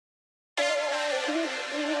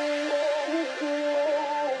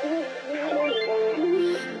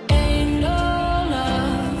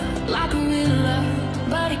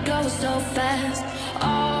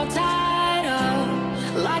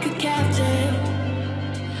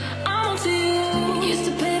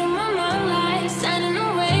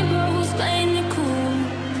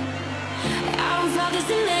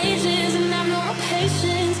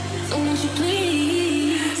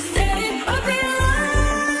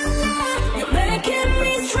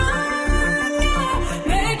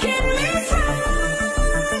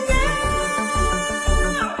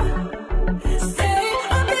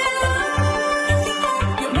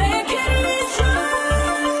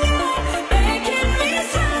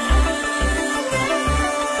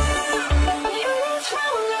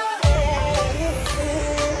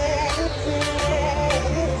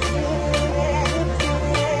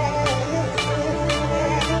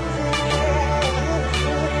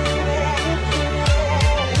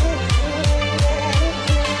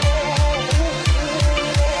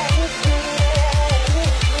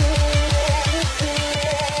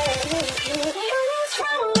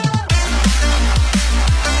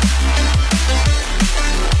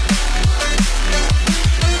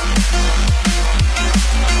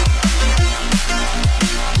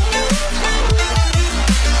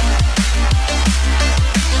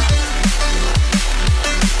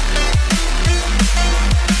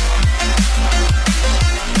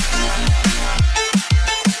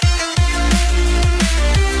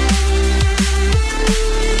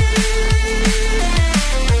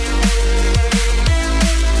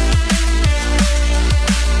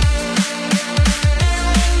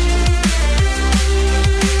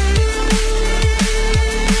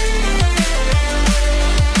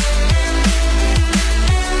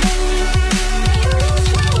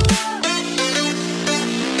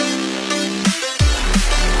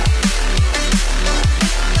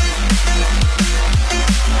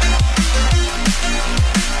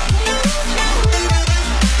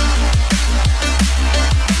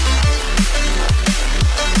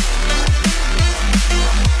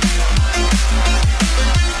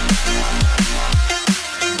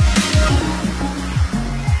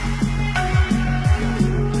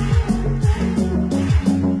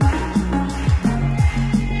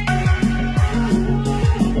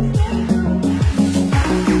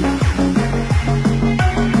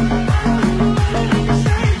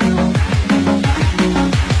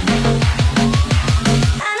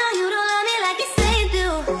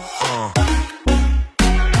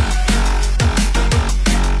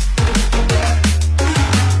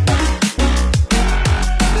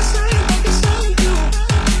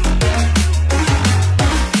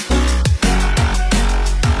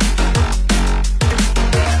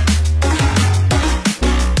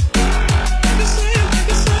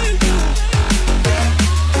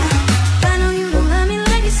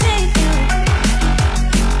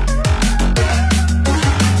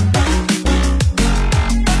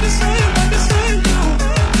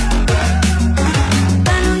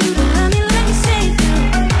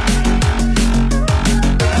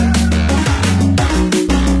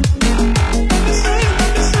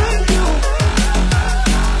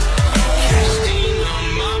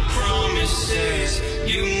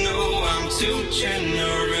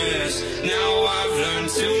generous. Now I've learned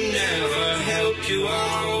to never help you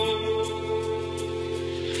out.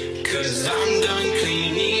 'Cause I'm done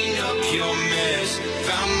cleaning up your mess.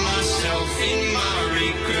 Found myself in my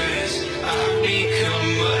regrets. I've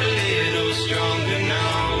become a little stronger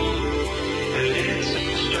now. A little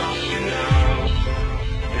stronger now.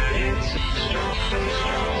 A little stronger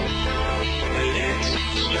now. A little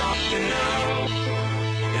stronger now.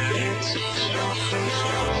 A little stronger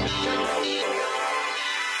now.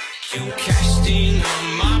 You cashed in on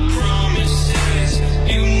my promises.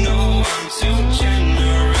 You know I'm too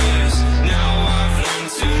generous. Now I've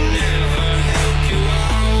learned to never help you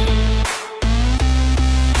out.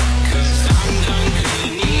 'Cause I'm done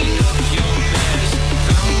cleaning up your mess.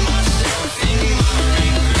 Found myself in my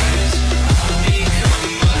regrets. I've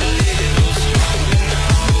become a little stronger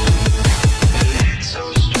now. A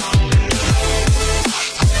little stronger now.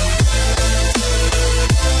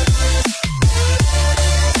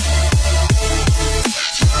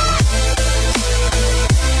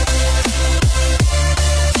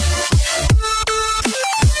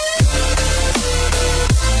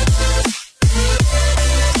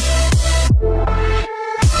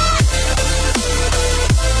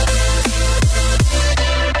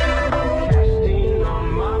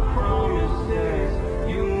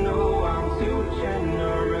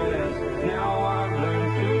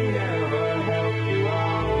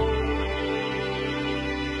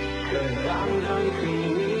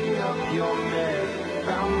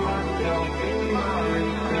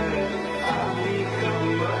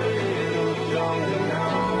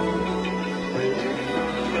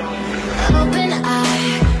 Open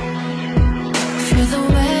eye, feel the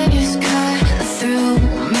waves cut through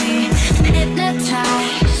me.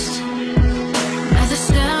 Hypnotized by the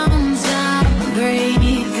sounds I'm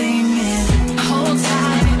breathing in. Hold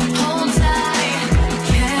tight,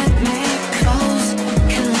 chemicals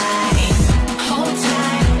collide. Hold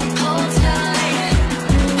tight, hold tight,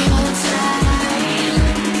 hold tight.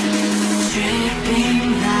 Dripping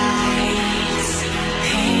lights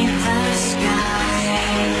paint the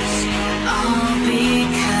skies, all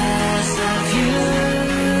because of you.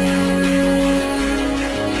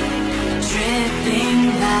 Dripping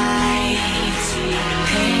lights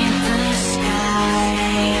paint the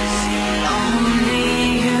skies, only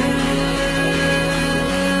you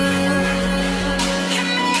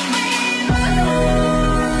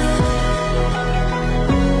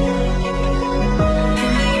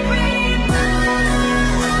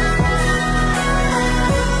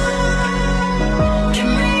can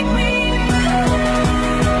make me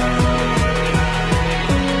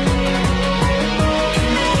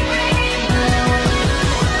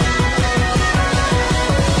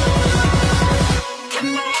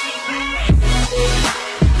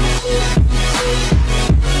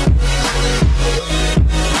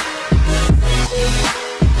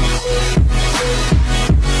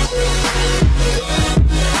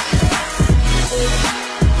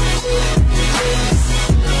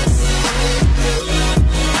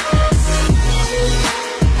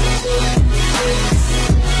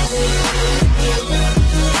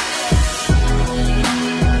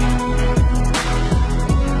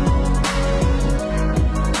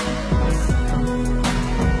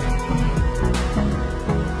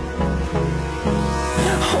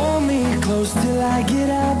Hold me close till I get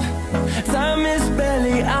up. Time is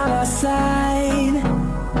barely on our side.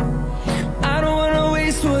 I don't wanna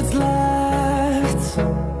waste what's left.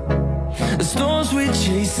 The storms we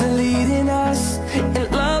chase are leading us, and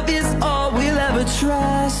love is all we'll ever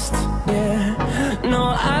trust. Yeah, no,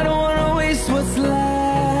 I don't wanna waste what's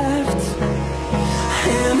left.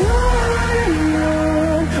 And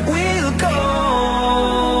on we'll go,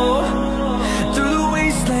 through the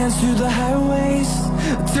wastelands, through the highways,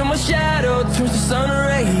 till my shadow turns to sun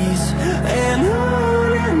rays. And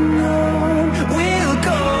on we'll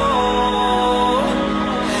go,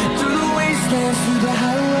 through the wastelands, through the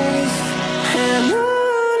highways. And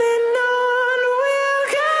on we'll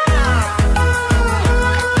go.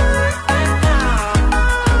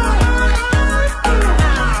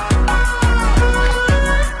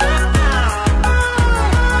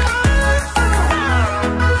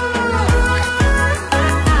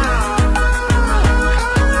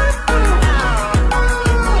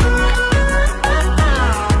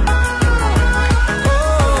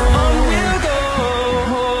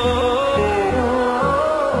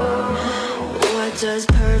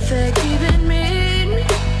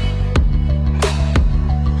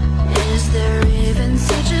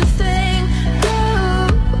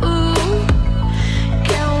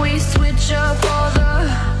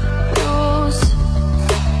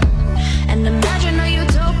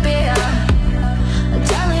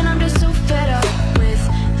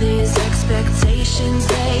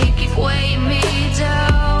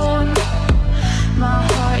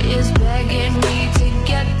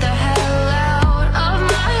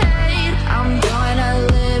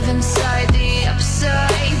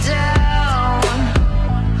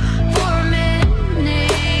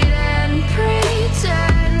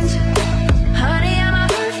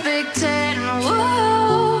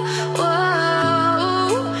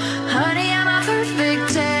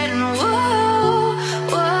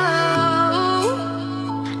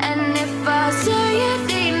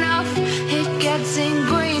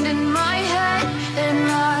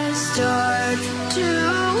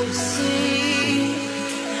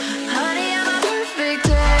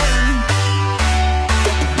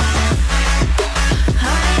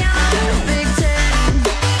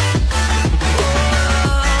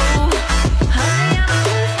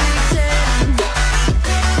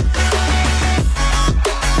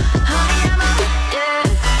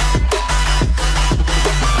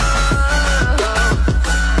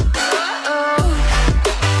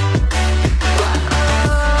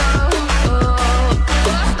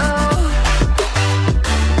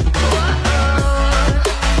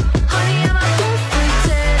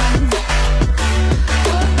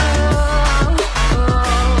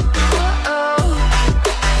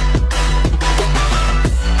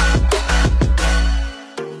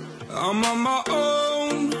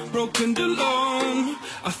 broken alone.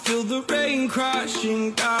 I feel the rain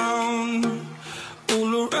crashing down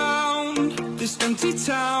all around this empty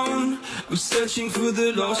town. I'm searching for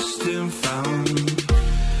the lost and found,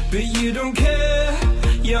 but you don't care,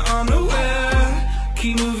 you're unaware.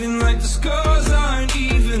 Keep moving like the scars aren't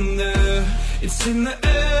even there. It's in the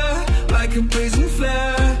air like a blazing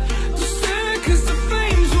flare. Just stare 'cause the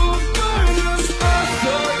flames will burn us. I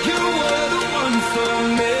thought you were the one for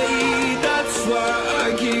me. That's why I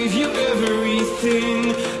gave you everything.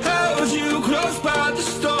 Held you close by the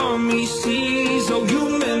stormy seas. Oh, you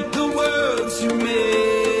meant the world to me.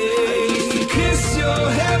 I used to kiss your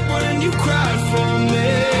head when you cried for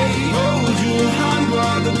me. Hold your hand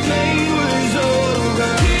while the pain was over.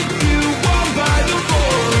 Keep you warm by the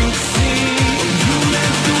roaring sea. You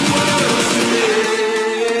meant the world to me.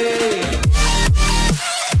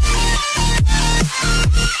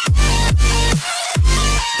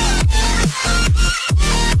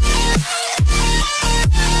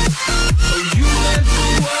 Oh, you meant the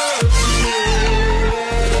world to me.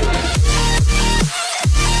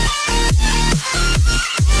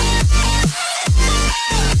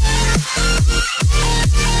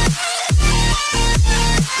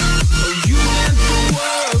 Oh, you meant the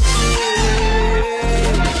world to me.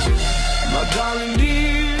 My darling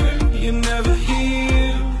dear, you're never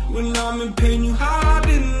here. When I'm in pain, you hide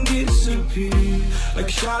and disappear. Like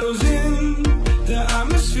shadows in the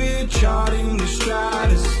atmosphere, charting the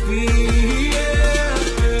stratosphere.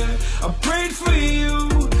 Yeah. I prayed for you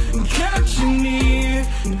and kept you near,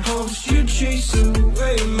 in hopes you'd chase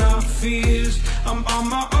away my fears. I'm on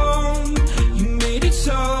my own, you made it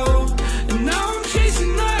so, and now I'm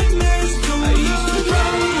chasing nightmares too. I used to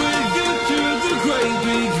run with you through the great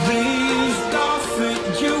big leaves, laugh at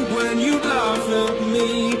you when you laugh at me.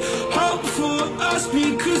 Hope for us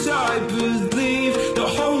because I believe the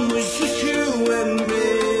home was just you and me.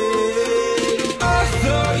 I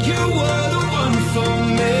thought you were the one for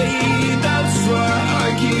me. That's why I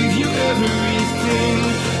gave you everything.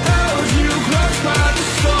 Held you close by the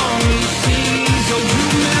stormy seas. Oh, you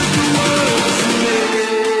meant the world to me.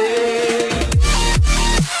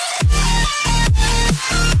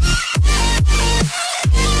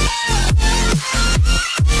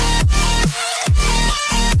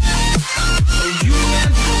 Oh, you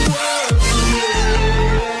meant the world to me.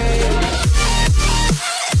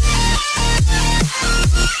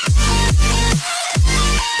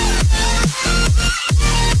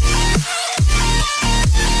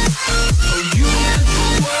 Oh, you meant the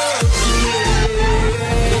world to me.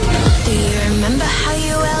 Do you remember how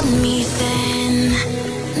you held me then?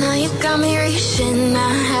 Now you got me reaching out.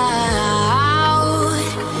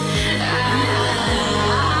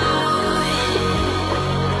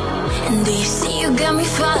 And do you see you got me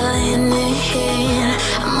falling in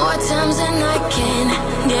more times than I can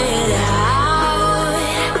get out?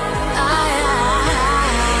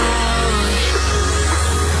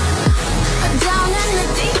 Down in the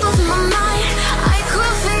deep of my mind, I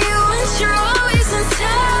crawl for you and you're always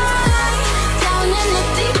inside. Down in the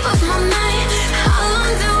deep of my mind, how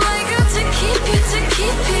long do I got to keep you, to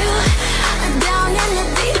keep you? Down in the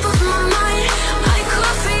deep of my mind, I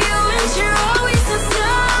crawl for you and you're always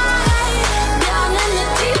inside. Down in the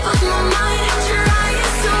deep of my mind, trying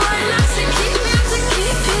so hard not to keep you, to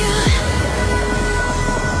keep you.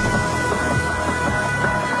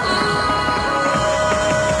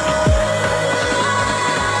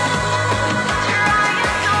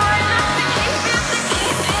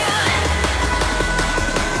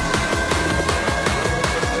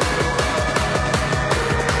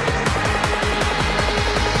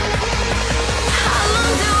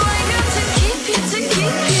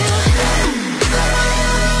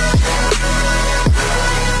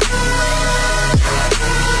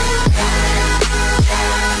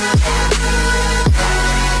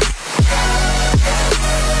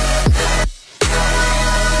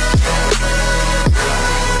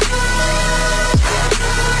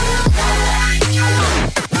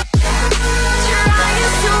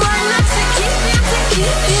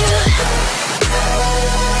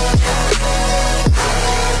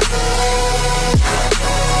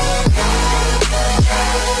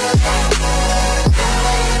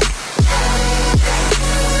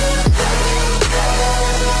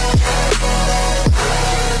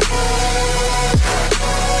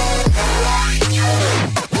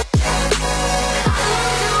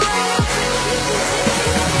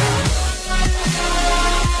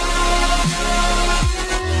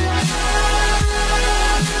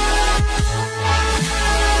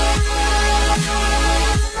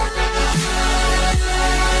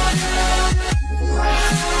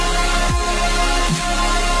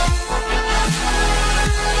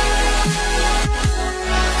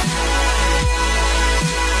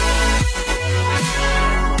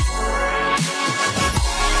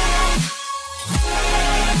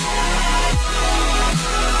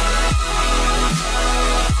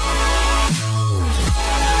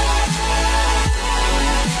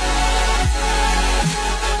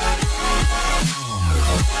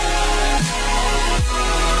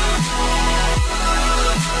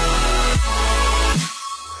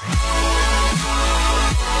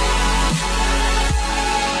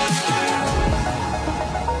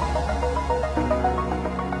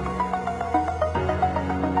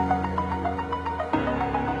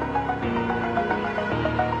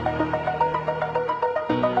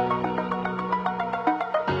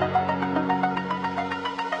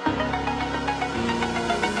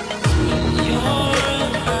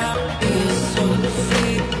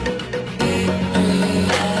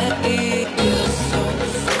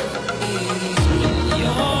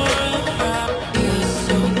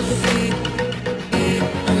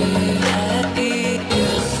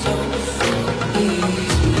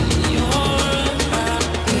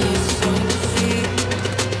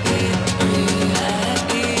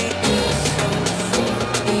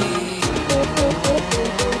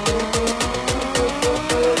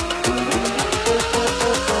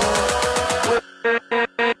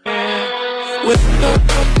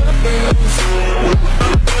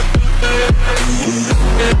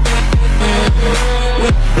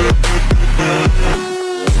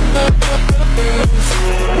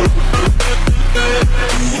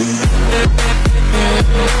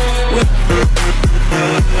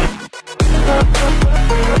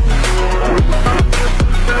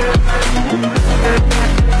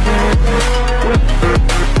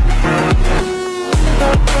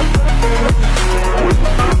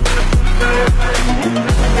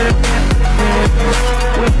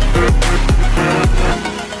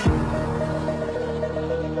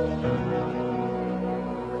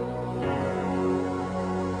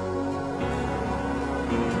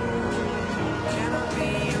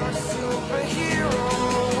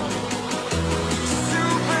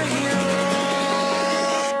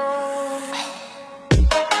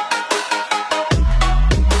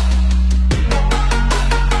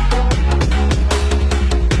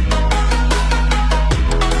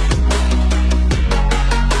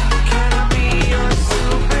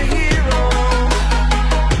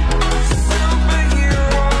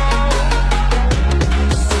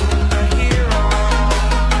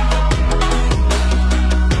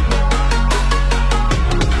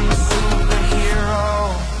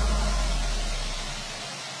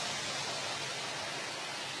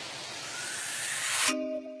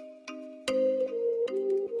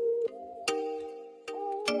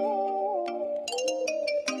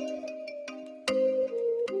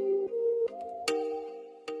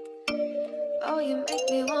 Oh, you make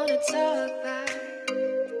me wanna talk back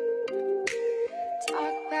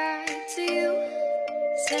to you.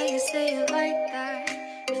 Say it like that.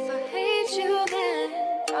 If I hate you, then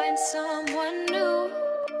find someone new.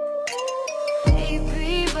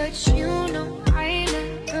 Baby, but you know I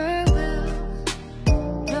never will.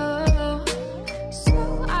 No,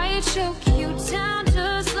 so I choke you down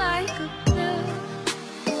just like a pill.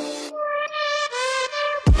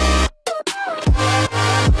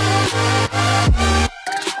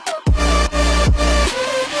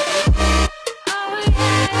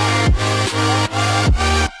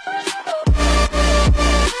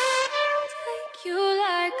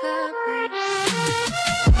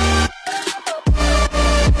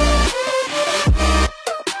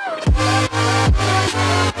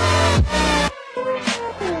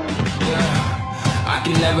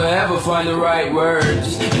 Never ever find the right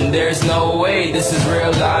words, and there's no way this is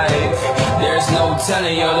real life. There's no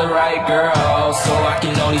telling you're the right girl, so I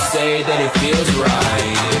can only say that it feels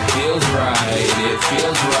right. It feels right, it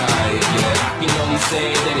feels right. Yeah, I can only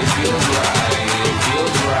say that it feels right. It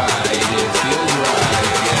feels right, it feels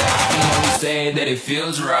right. Yeah, I can only say that it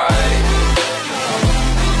feels right.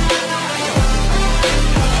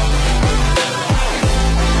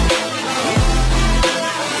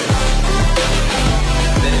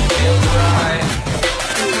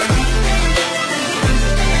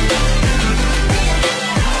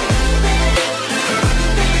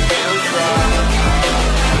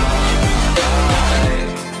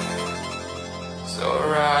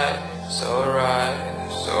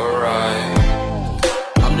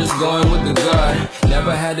 Going with the gut,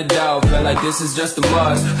 never had a doubt, felt like this is just a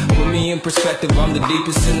must. Put me in perspective, I'm the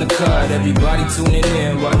deepest in the cut. Everybody tuning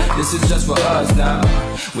in, but this is just for us now.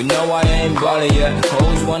 We know I ain't ballin' yet,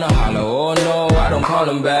 hoes wanna holler, oh no, I don't call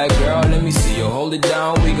them back. Girl, let me see you hold it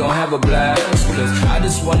down, we gon' have a blast. Cause I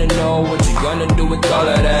just wanna know what you gonna do with all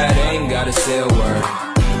of that. Ain't gotta say a word,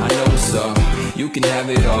 I know what's up. You can have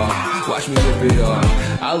it all, watch me rip it off.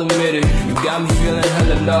 I'll admit it, you got me feeling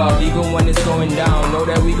hella love. Even when it's going down, know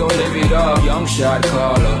that we gon' live it up. Young shot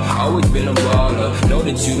caller, always been a baller. Know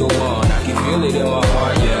that you the one, I can feel it in my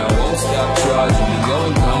heart. Yeah, I won't stop charging, we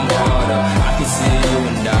going come harder. I can see you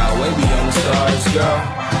and I, way beyond the stars, girl.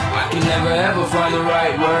 I can never ever find the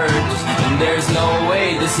right words, and there's no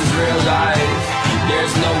way this is real life.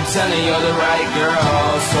 There's no telling you're the right girl,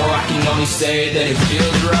 so I can only say that it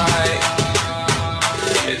feels right.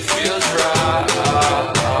 It feels right,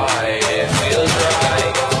 it feels right,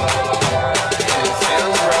 it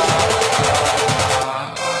feels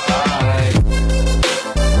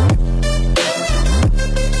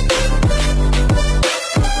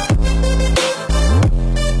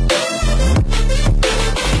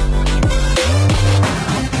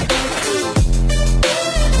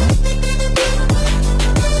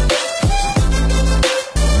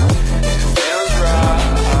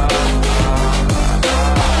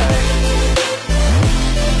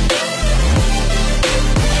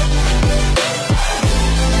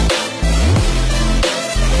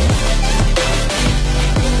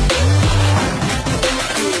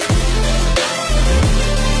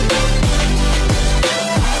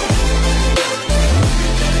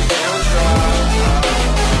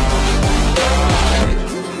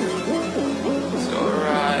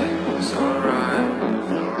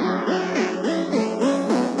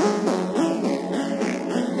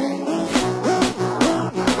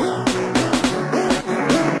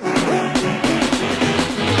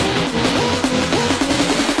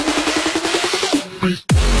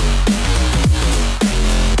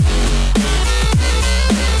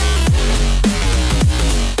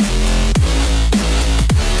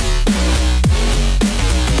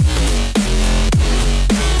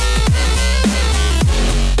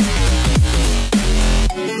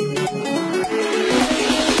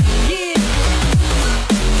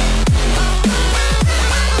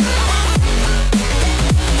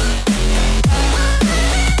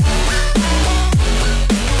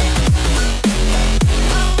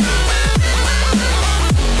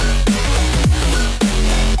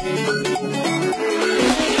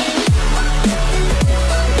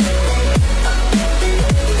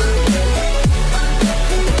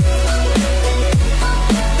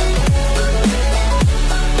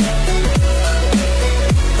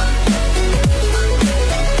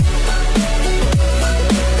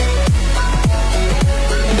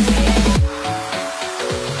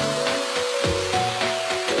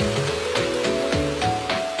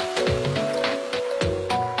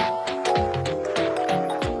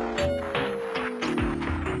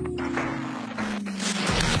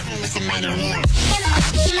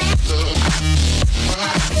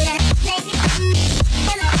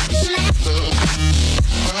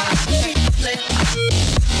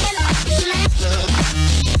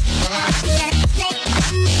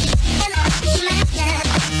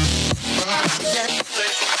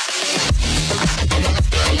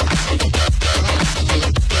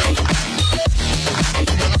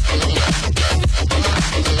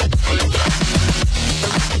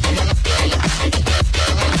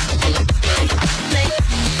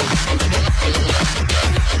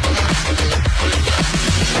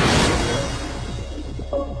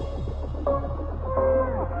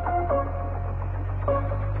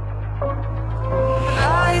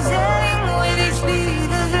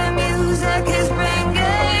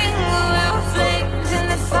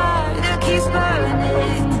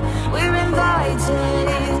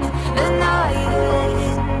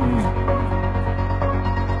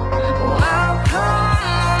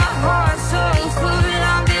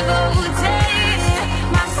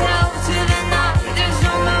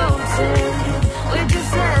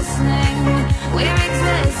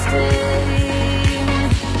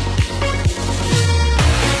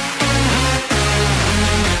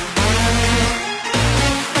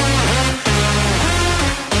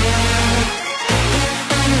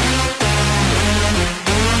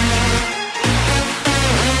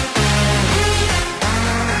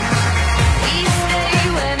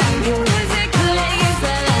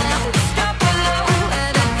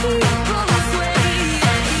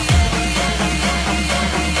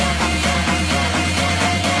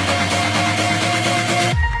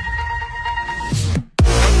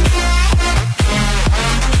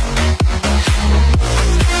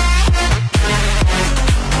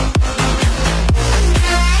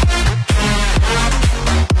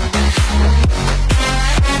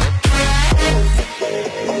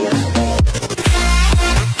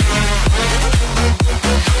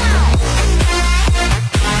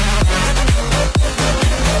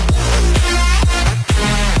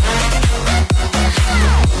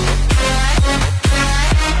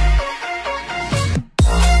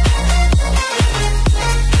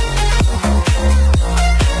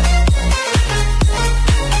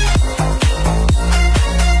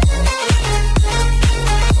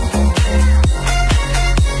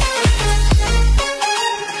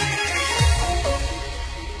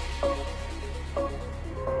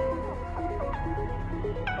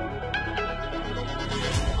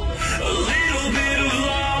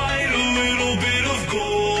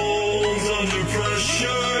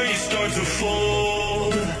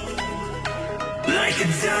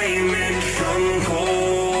diamond from gold.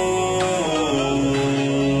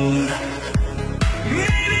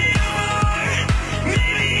 Maybe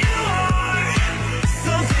you are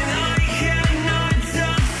something I cannot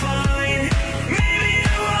define. Maybe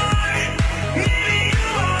you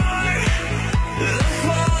are the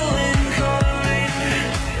fallen kind.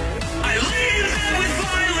 I leave them with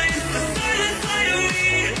violence, the silent side of me.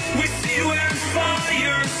 We see where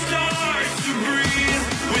fire starts to breathe.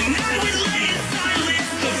 When I would lay in silence,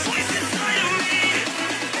 the voice inside of me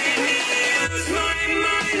made me lose my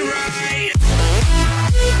mind right.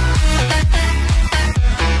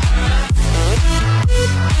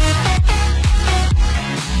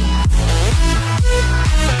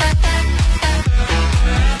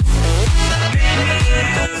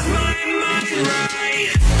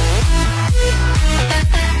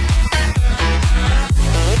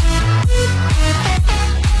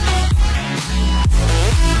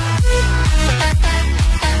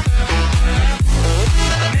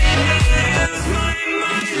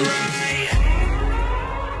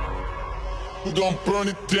 We're gonna burn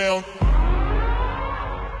it down.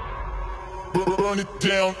 Burn it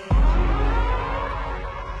down.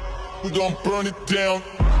 We're gonna burn it down.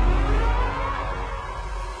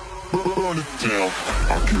 Burn it down.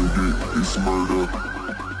 I killed it, it's murder.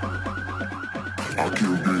 I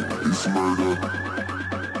killed it, it's murder.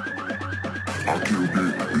 I killed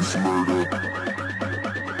it, it's murder.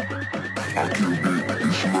 I killed it,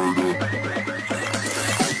 it's murder.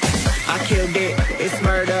 I killed it, it's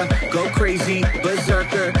murder, go crazy,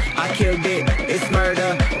 berserker. I killed it, it's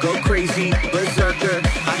murder, go crazy, berserker.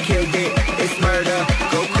 I killed it, it's murder,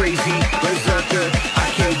 go crazy, berserker.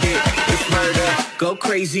 I killed it, it's murder, go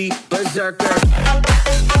crazy, berserker.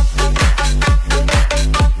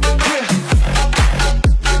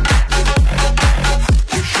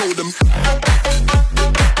 Show them.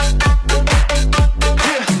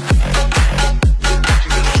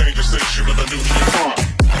 Change the station with a new shit.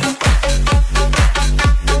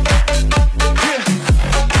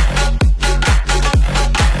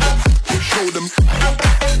 Show them.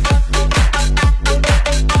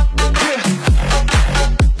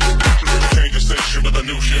 Change the station with a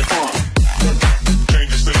new shit. Change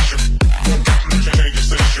the station. Change the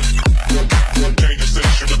station. Change the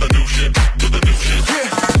station with a new shit. With a new shit.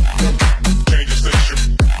 Change the station.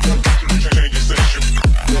 Change the station.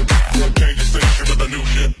 Change the station with a new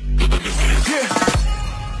shit. With a new shit.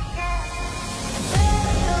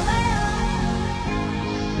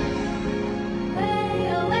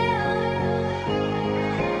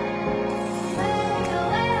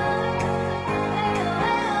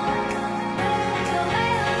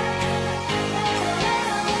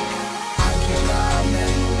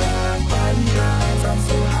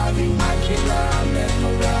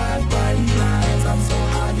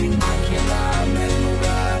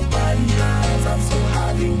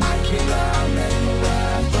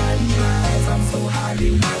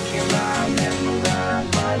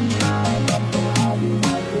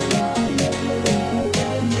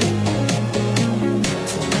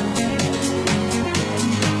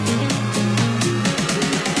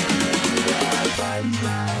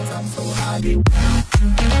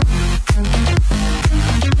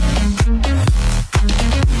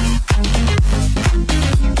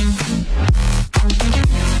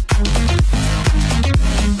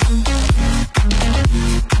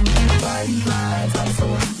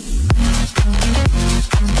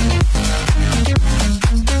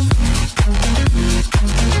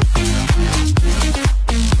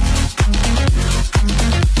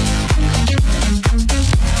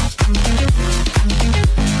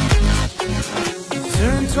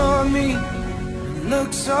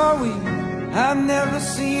 I've never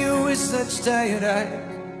seen you with such tired eyes.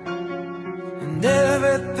 And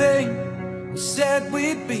everything we said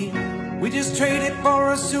we'd be, we just traded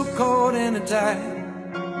for a suit coat and a tie.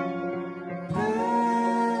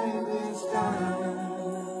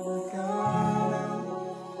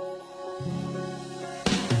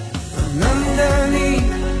 And underneath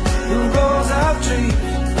the rows of trees,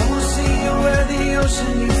 I will see you where the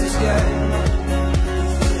ocean meets the sky.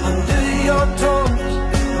 Under your toes,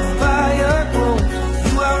 fire grows.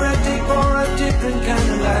 You are ready for a different kind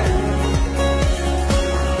of life.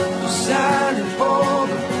 Silent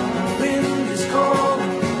border, the wind is cold.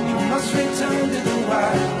 You must return to the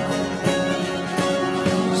wild.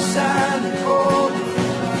 Silent border,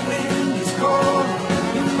 the wind is cold.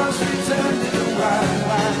 You must return to the wild.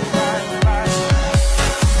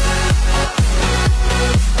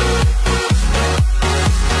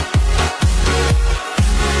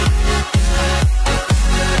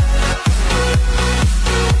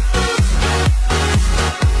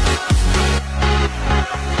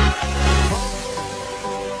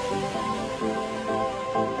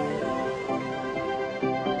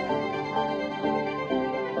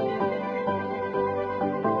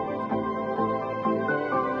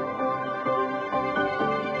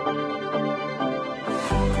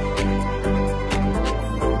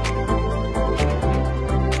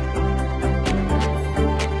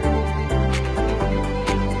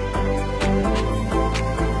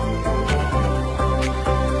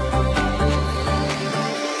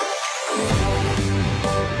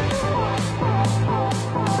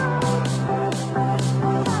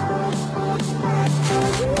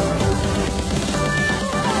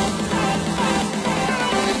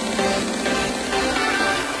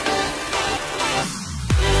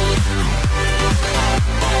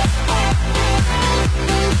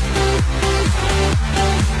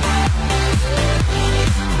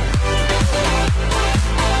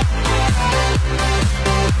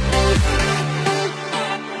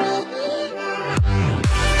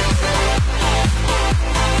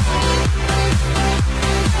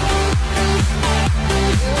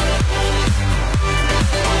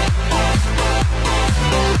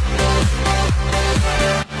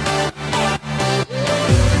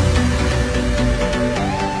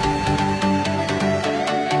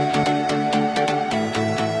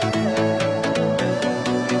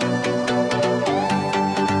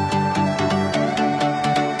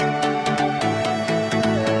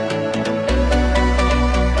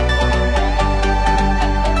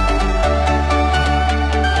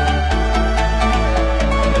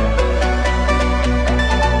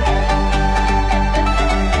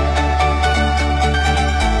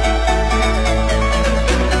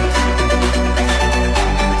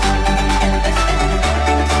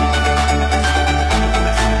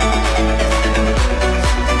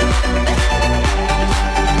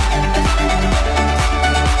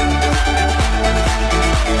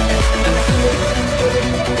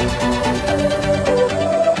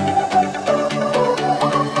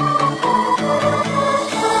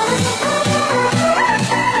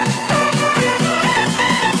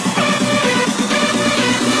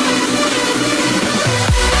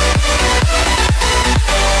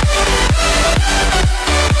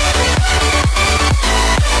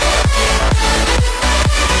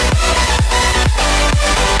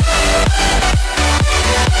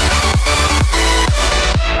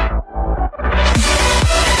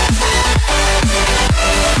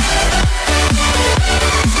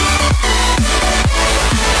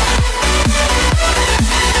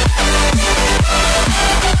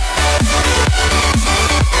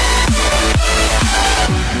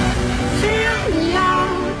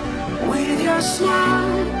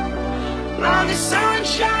 out. Now the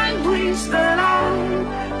sunshine brings the light.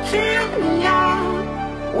 Fill me out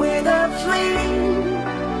with a flame.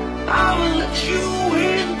 I will let you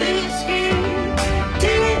in this game.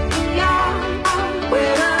 Take me out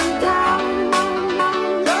when I'm down.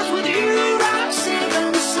 'Cause with you I'm safe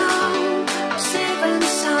and sound. Safe and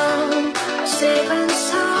sound. Safe and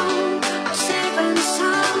sound. Safe and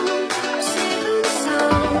sound. Safe and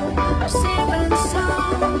sound. Safe and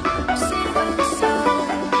sound. Safe and sound.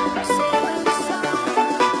 Safe and sound.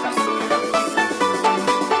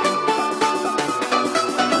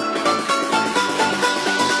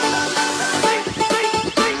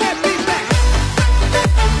 Bring that beat back.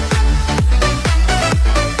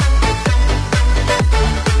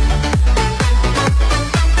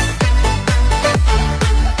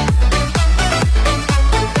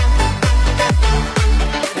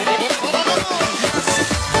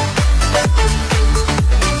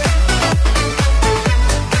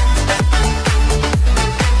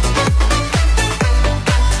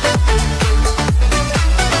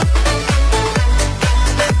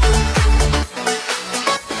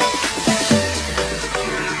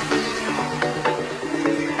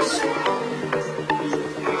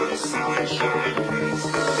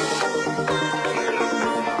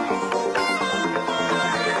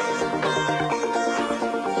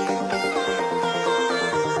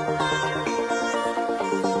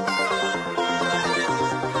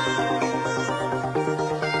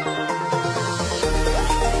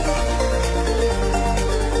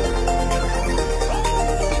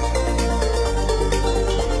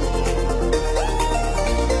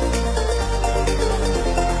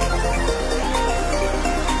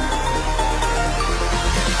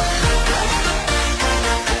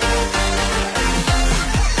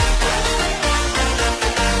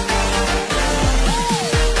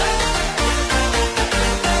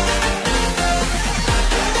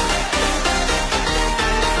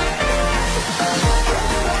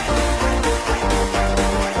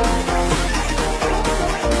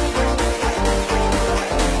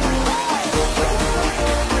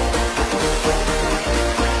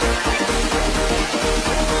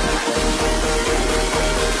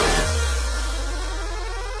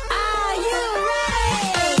 Are you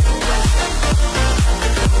ready?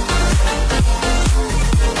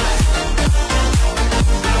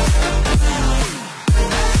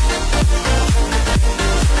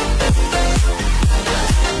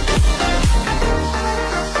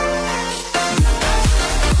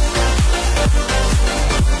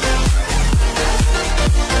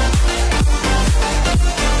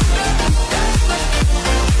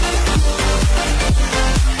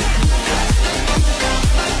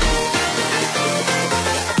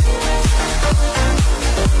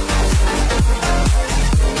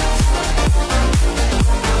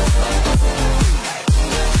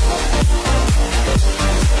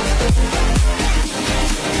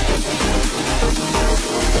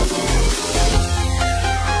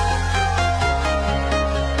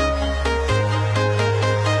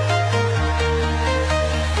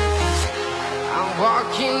 I'm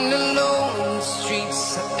walking alone, the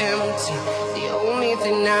streets are empty. The only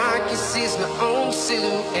thing I can see is my own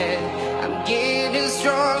silhouette. I'm getting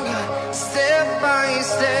stronger, step by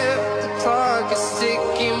step. The clock is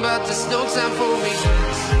ticking, but there's no time for me.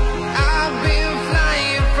 I've been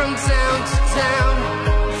flying from town to town,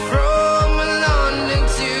 from London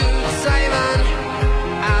to Taiwan.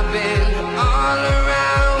 I've been all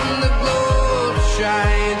around the globe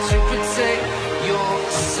trying to protect your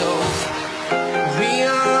soul. We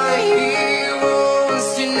are heroes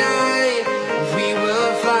tonight. We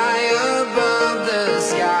will fly above the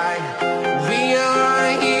sky. We are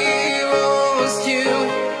heroes tonight.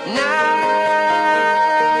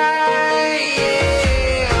 Yeah.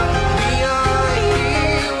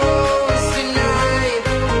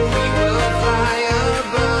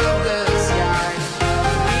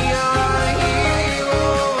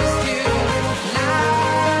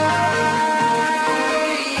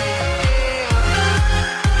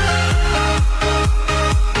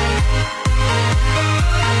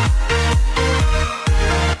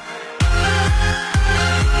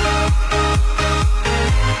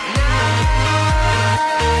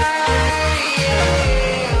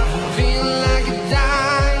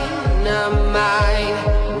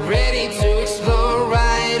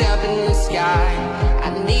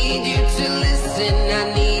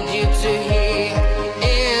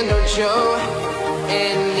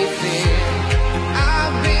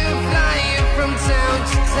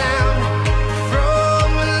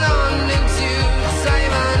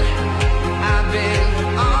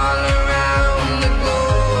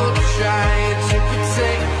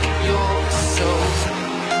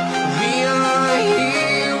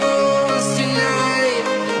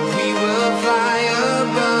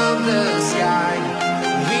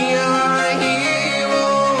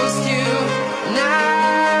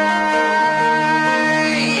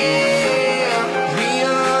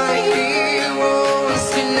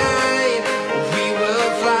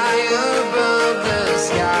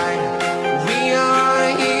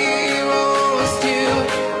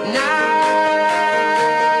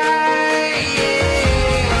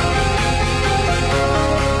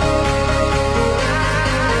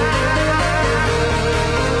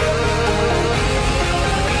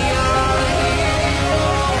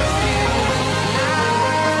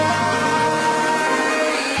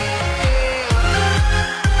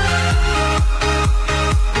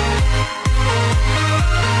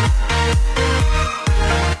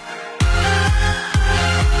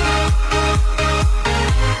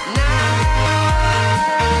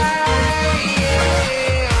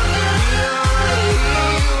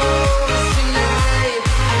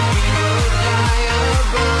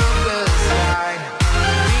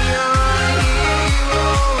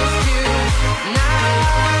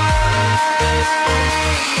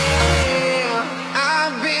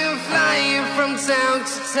 town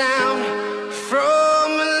to town, from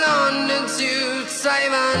London to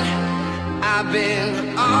Taiwan. I've been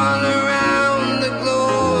all around the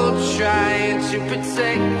globe trying to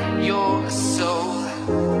protect your soul.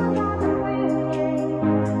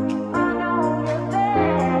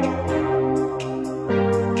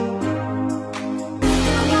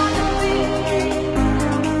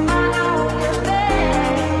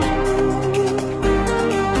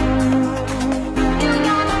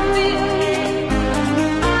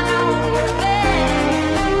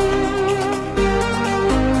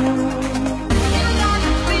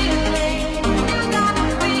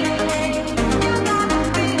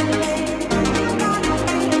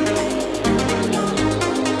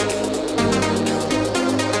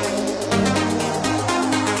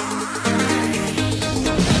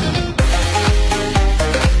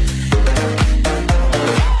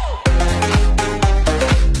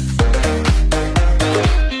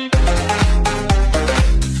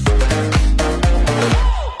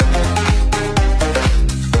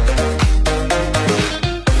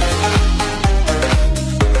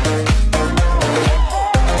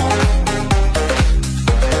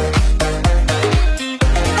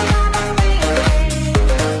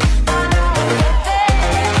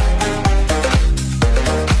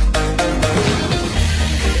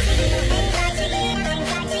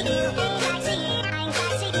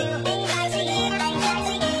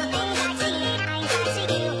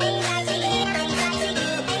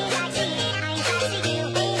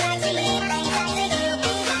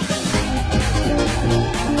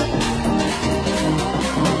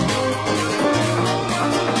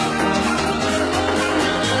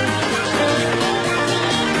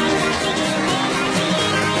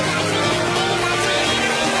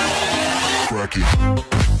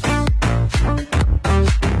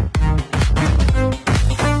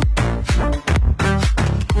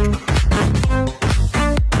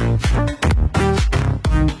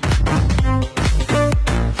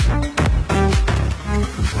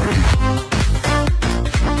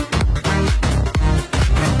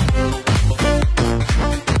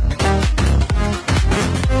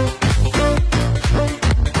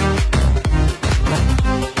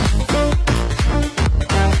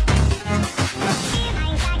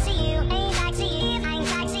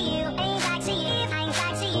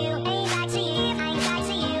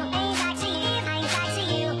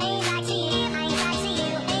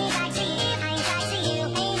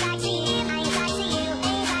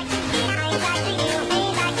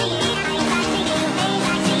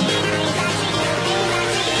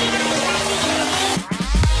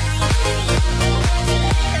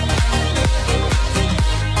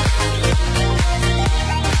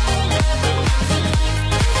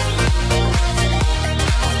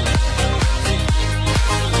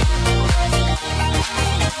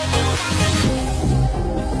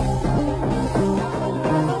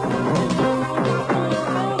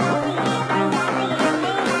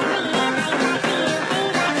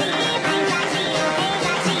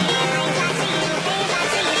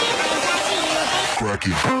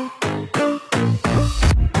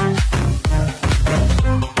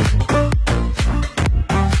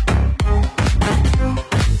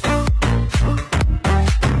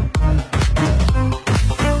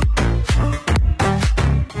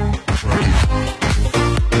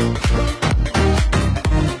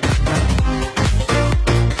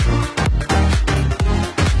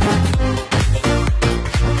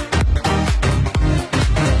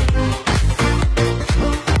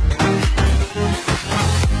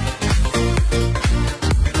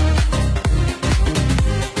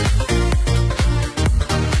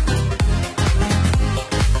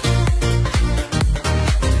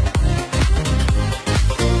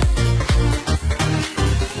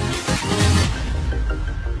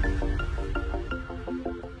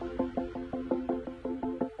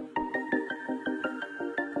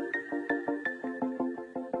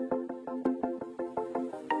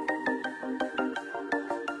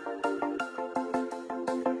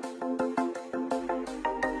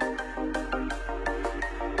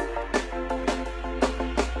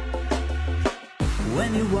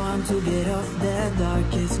 When you want to get off the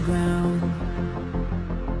darkest ground,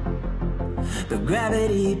 the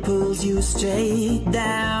gravity pulls you straight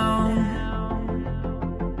down.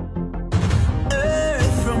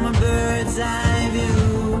 Earth from a bird's eye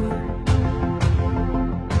view.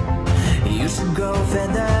 You should grow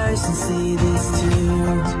feathers and see this too.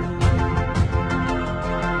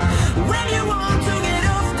 When you want to get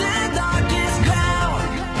off the darkest ground,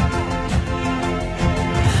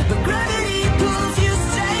 the gravity pulls you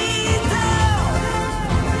straight down.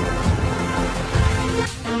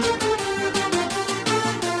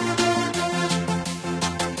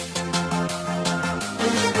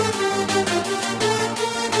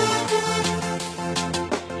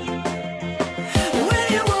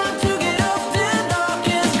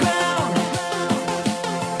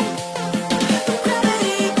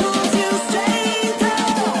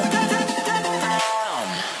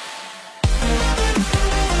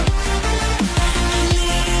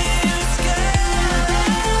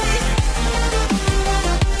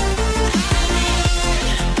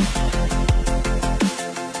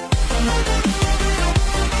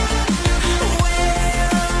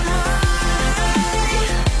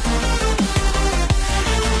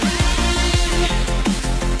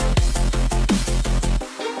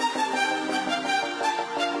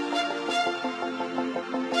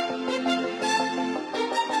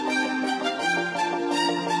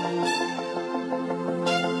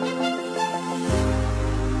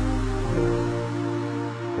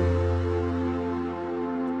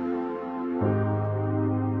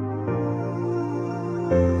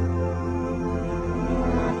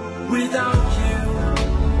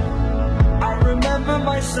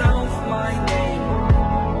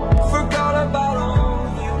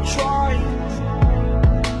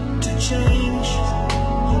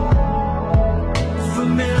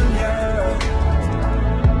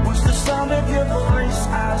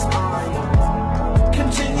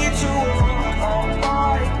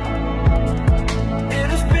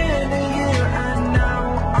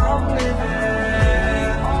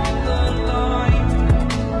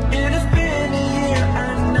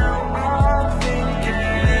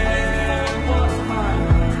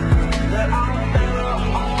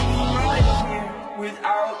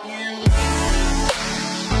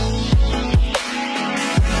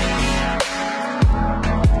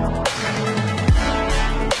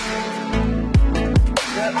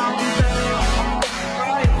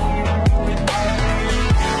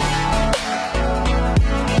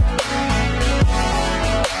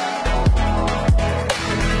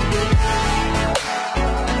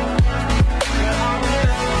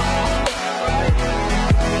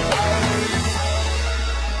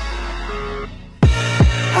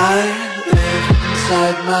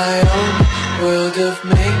 my own world of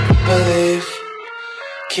make-believe.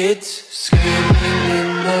 Kids screaming in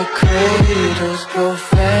the cradles,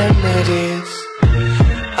 profanities.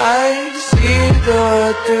 I see the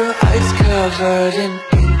world through eyes covered in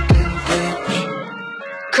ink and bleach.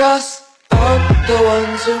 Cross out the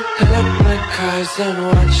ones who heard my cries and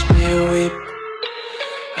watched me weep.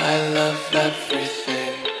 I love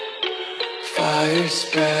everything. Fire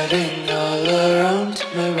spreading all around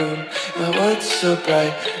my room. My world's so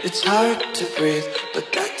bright, it's hard to breathe,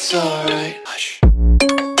 but that's alright. Hush.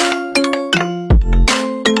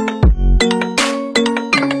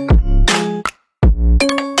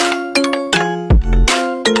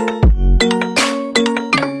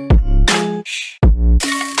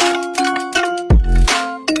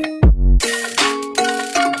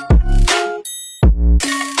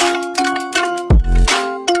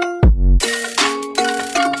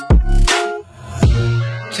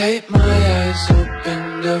 Take my eyes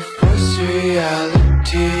open to force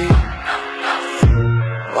reality.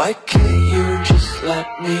 Why can't you just let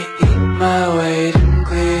me eat my weight in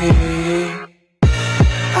glee?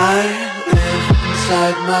 I live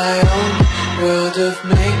inside my own world of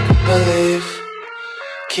make-believe.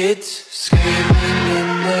 Kids screaming in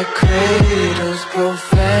their cradles,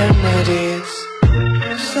 profanities.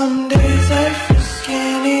 Some days I feel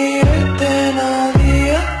skinnier than all the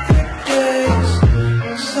other days.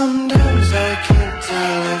 Sometimes I can't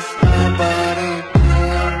tell if my body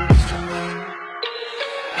belongs to me.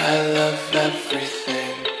 I love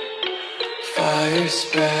everything. Fire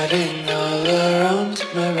spreading all around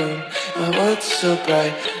my room. My world's so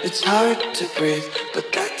bright, it's hard to breathe, but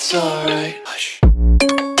that's alright. Hush.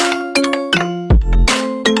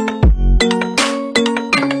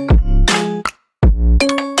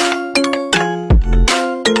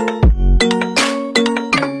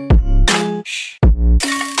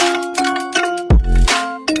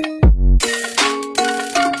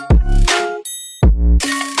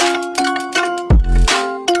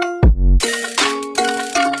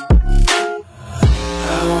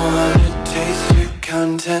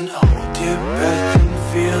 Hold your breath and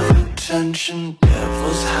feel the tension.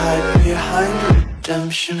 Devils hide behind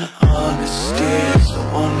redemption. Honesty is a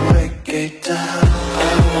one-way gate to hell. I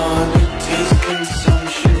wanna taste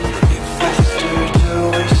consumption. Breathe faster to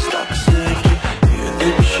waste oxygen. Hear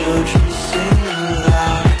the children sing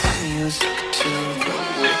aloud. It's music till the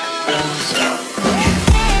wick burns out.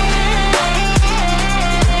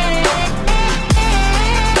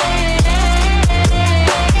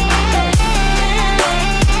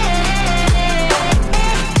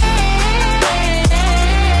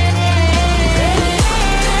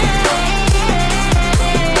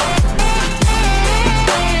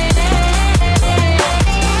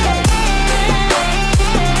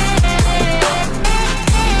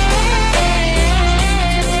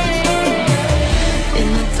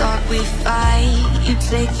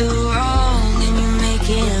 Take the wrong and you make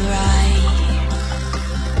it right.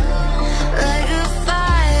 Like a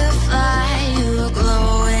firefly, you're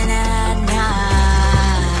glowing at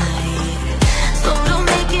night. So don't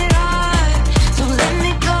make it hard, so let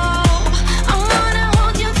me go. I wanna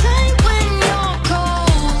hold you tight when you're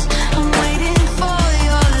cold. I'm waiting for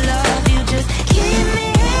your love, you just keep me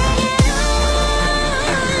hanging on.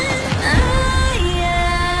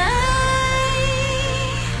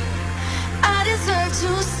 I deserve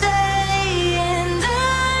to stay, and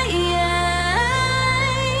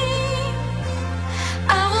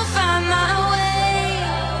I will find my way.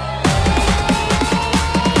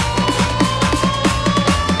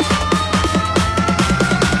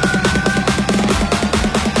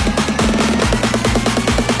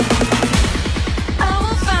 I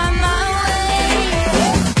will find my way.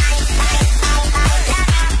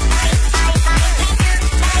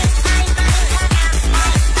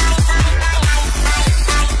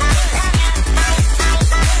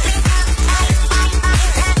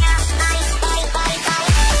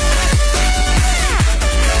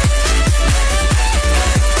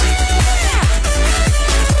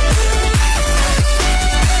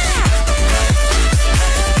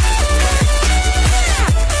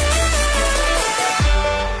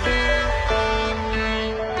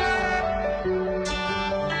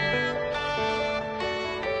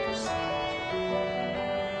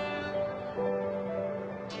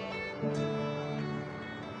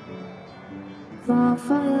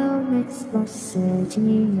 Fire makes the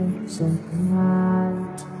city look so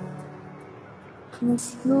bright.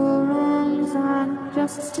 Close your eyes and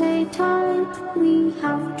just stay tight. We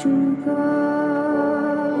have to go.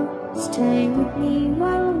 Stay with me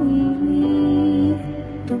while we leave.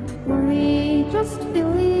 Don't worry, just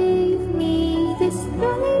believe me. This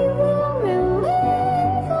journey will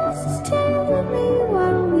relieve.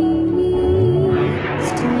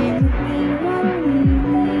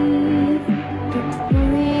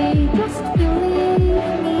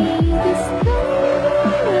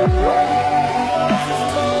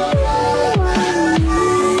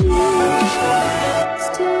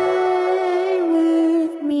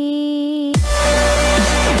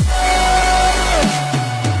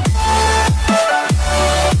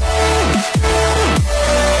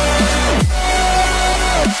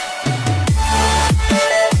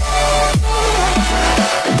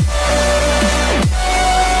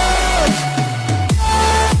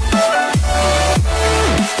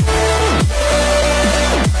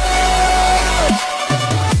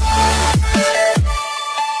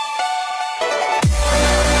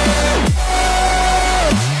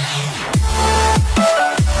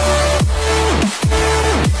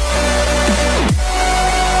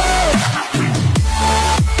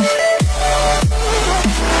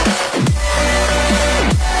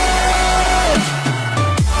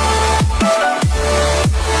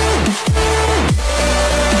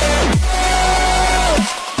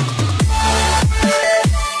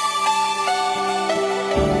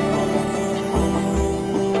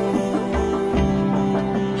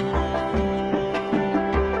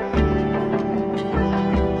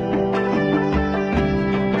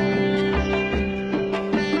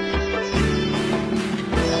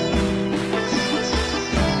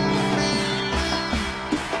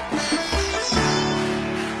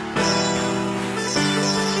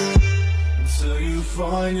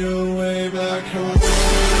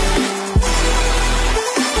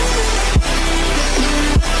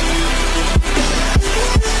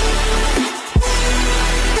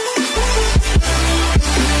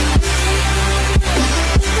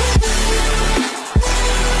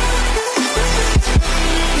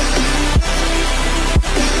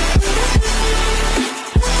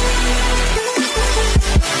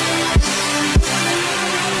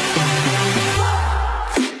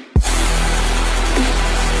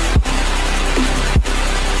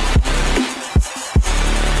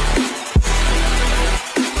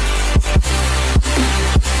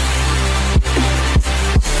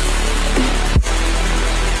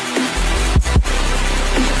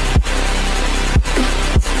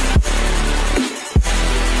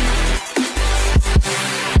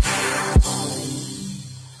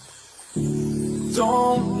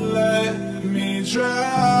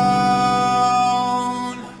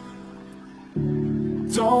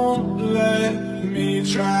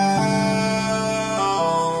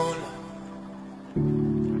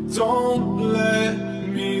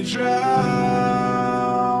 try.